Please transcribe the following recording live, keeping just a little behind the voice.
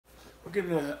We're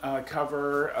going to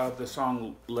cover the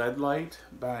song Leadlight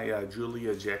by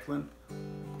Jacklin.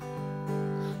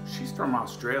 She's from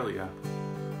Australia.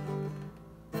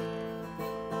 And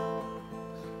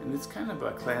it's kind of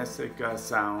a classic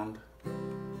sound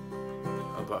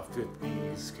of a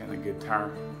 50s kind of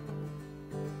guitar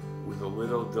with a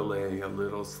little delay, a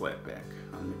little slapback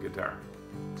on the guitar.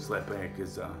 Slapback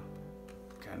is a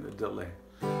kind of delay.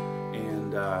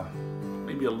 And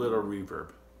maybe a little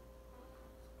reverb.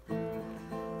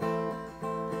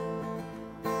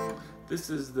 This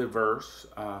is the verse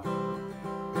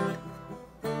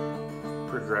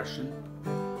progression,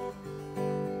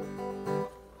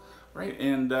 right?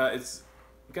 And it's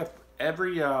got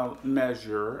every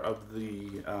measure of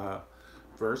the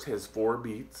verse has 4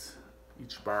 beats.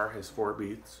 Each bar has 4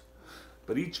 beats,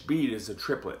 but each beat is a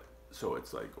triplet. So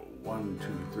it's like 1, 2,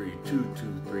 3, 2,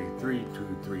 2, 3, 3,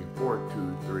 2, 3, 4,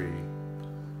 2, 3.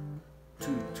 2,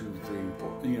 2, 3,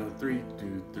 4, you know, 3,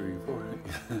 2, 3, 4.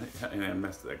 And I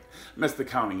messed the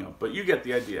counting up, but you get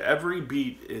the idea. Every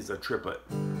beat is a triplet.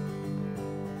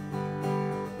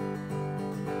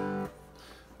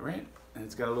 Right? And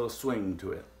it's got a little swing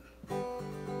to it.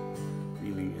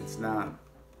 Meaning it's not,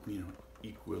 you know,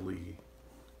 equally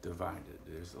divided.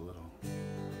 There's a little.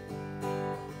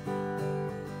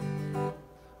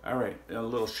 All right, a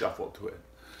little shuffle to it.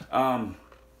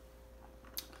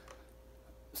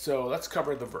 So let's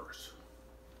cover the verse.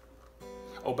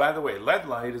 Oh, by the way,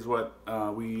 Leadlight is what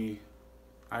I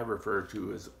refer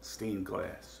to as stained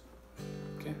glass.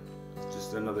 Okay, it's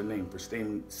just another name for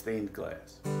stained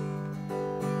glass.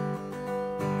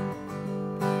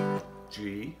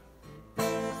 G,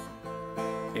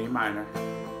 A minor,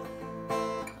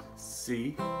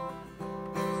 C,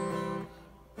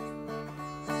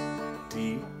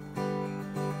 D.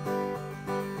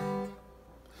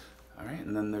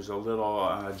 And then there's a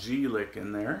little G lick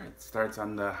in there. It starts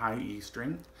on the high E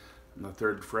string on the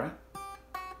 3rd fret.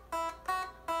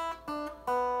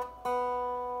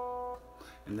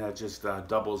 And that just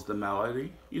doubles the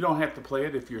melody. You don't have to play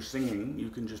it if you're singing. You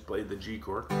can just play the G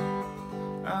chord.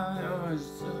 I always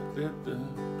said that the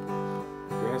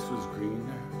grass was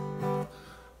greener.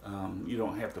 You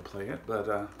don't have to play it,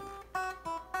 but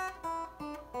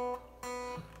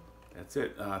that's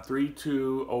it. 3,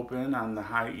 2, open on the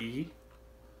high E.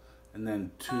 And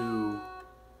then 2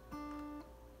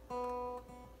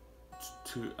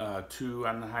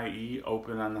 on the high E,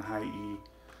 open on the high E,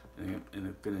 and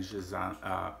it finishes on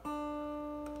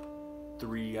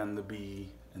 3 on the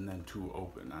B, and then 2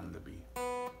 open on the B.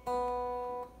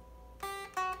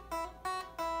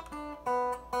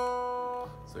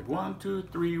 It's like 1, 2,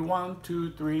 3, 1,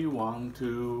 2, 3, 1,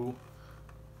 2,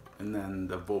 and then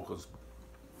the vocals,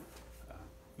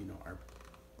 you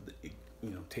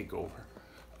know, take over.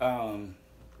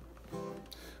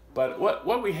 But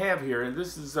what we have here, and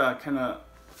this is kind of,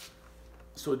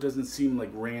 so it doesn't seem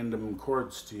like random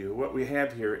chords to you, what we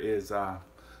have here is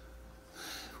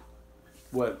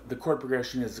what the chord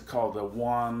progression is called a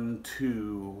 1,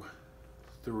 2,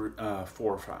 3,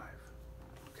 4, 5.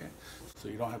 Okay, so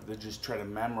you don't have to just try to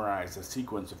memorize a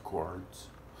sequence of chords.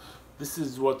 This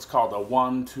is what's called a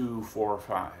 1, 2, 4,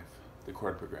 5, the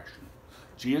chord progression.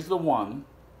 G is the 1.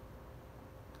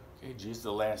 Okay, G is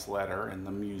the last letter in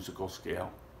the musical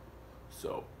scale.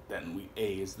 So then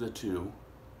A is the 2.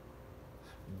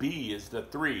 B is the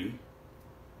 3.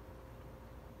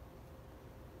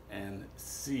 And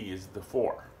C is the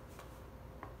 4.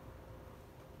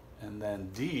 And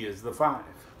then D is the 5.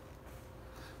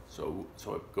 So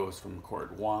it goes from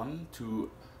chord 1 to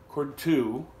chord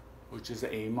 2, which is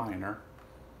A minor.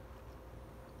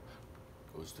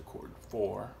 Goes to chord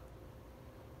 4,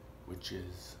 which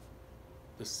is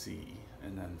the C,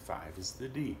 and then 5 is the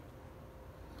D.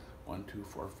 1, 2,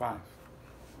 4, 5.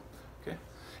 Okay,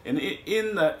 and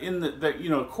in the you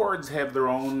know, chords have their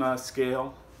own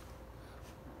scale.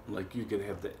 Like you could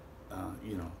have the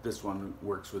you know, this one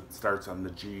starts on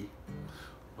the G.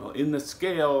 Well, in the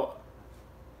scale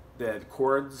that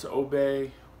chords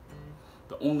obey,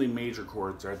 the only major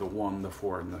chords are the 1, the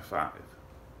 4, and the 5.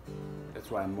 That's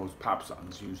why most pop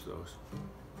songs use those.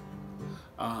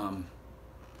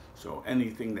 So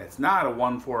anything that's not a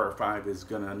 1, 4, or 5 is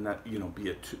gonna, you know,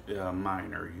 be a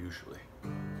minor usually.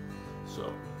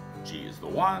 So G is the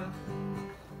 1,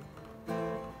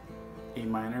 A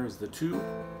minor is the 2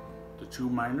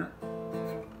 minor,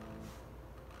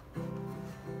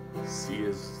 C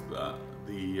is the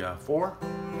 4,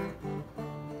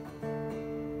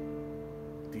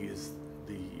 D is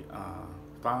the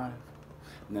 5,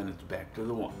 and then it's back to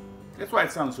the 1. That's why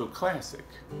it sounds so classic,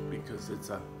 because it's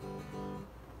a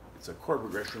chord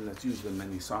progression that's used in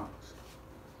many songs.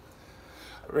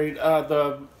 Right,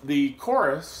 the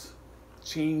chorus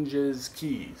changes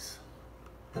keys.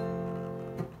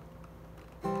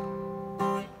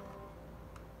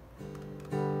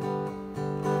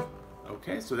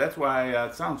 Okay, so that's why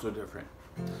it sounds so different.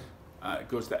 It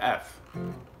goes to F.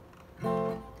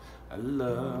 I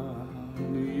love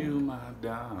you, my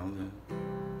darling,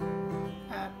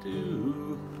 I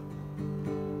do,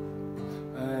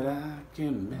 but I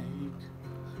can make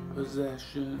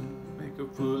possession, make a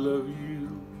fool of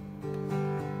you.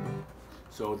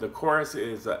 So the chorus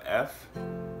is a F,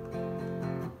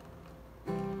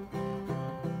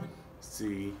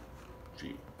 C,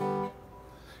 G.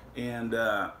 And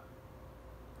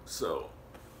so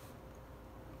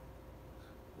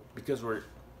because we're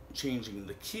changing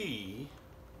the key,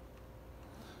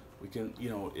 we can,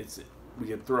 we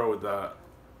can throw the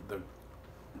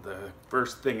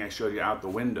first thing I showed you out the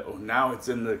window. Now it's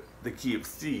in the key of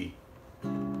C.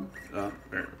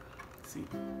 C.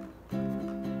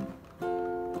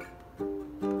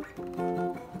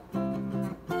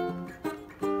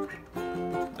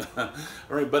 All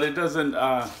right, but it doesn't.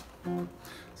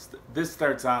 This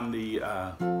starts on the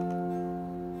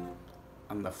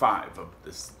 5 of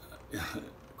this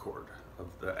chord of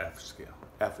the F scale.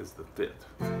 F is the 5th.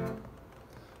 All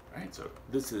right, so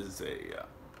this is a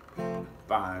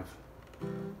 5,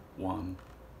 1,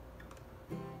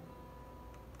 and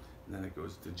then it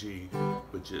goes to G,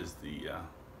 which is the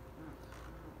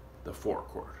 4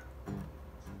 chord.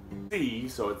 C,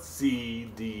 so it's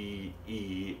C, D,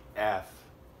 E, F.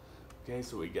 Okay,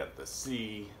 so we get the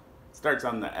C, starts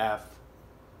on the F,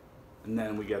 and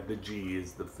then we got the G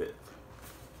is the 5th.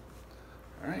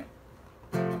 All right,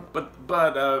 but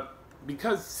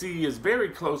because C is very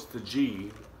close to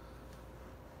G,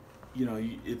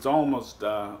 it's almost,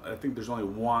 I think there's only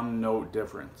one note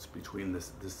difference between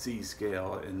the C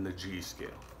scale and the G scale.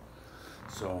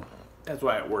 So that's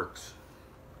why it works.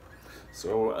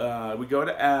 So we go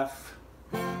to F,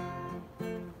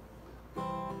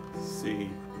 C,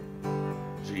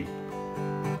 G.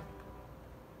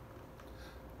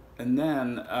 And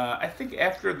then I think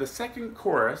after the second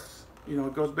chorus,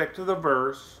 it goes back to the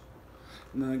verse,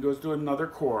 and then it goes to another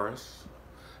chorus.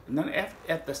 And then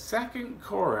at the second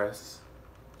chorus,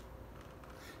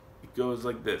 it goes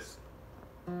like this.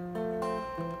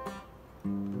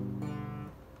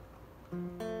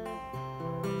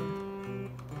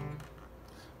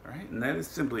 Alright, and that is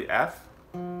simply F.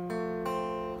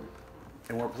 And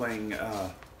we're playing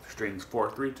strings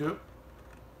 4, 3, 2.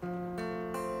 And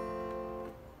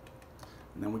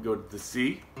then we go to the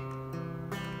C.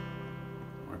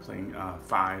 We're playing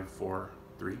 5, 4,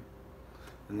 3.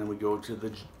 And then we go to the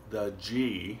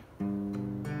G,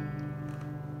 and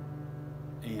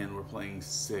we're playing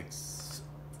 6,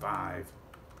 5,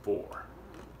 4.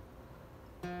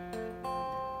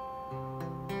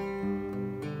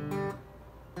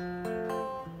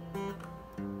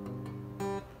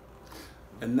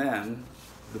 And then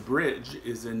the bridge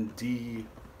is in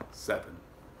D7.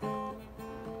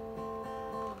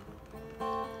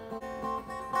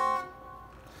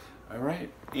 All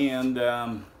right, and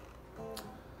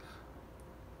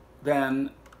then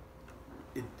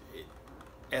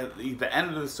at the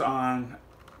end of the song,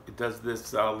 it does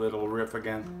this little riff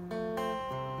again.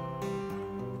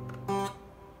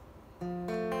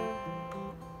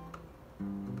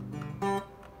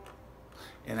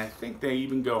 And I think they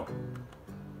even go.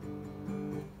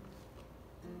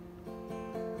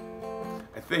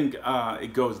 I think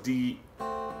it goes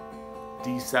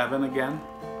D7 again,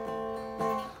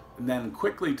 and then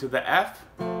quickly to the F.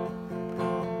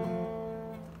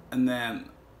 And then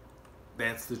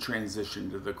that's the transition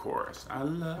to the chorus. I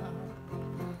love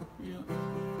you.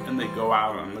 And they go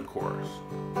out on the chorus.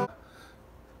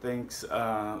 Thanks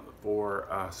for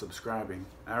subscribing.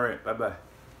 All right, bye-bye.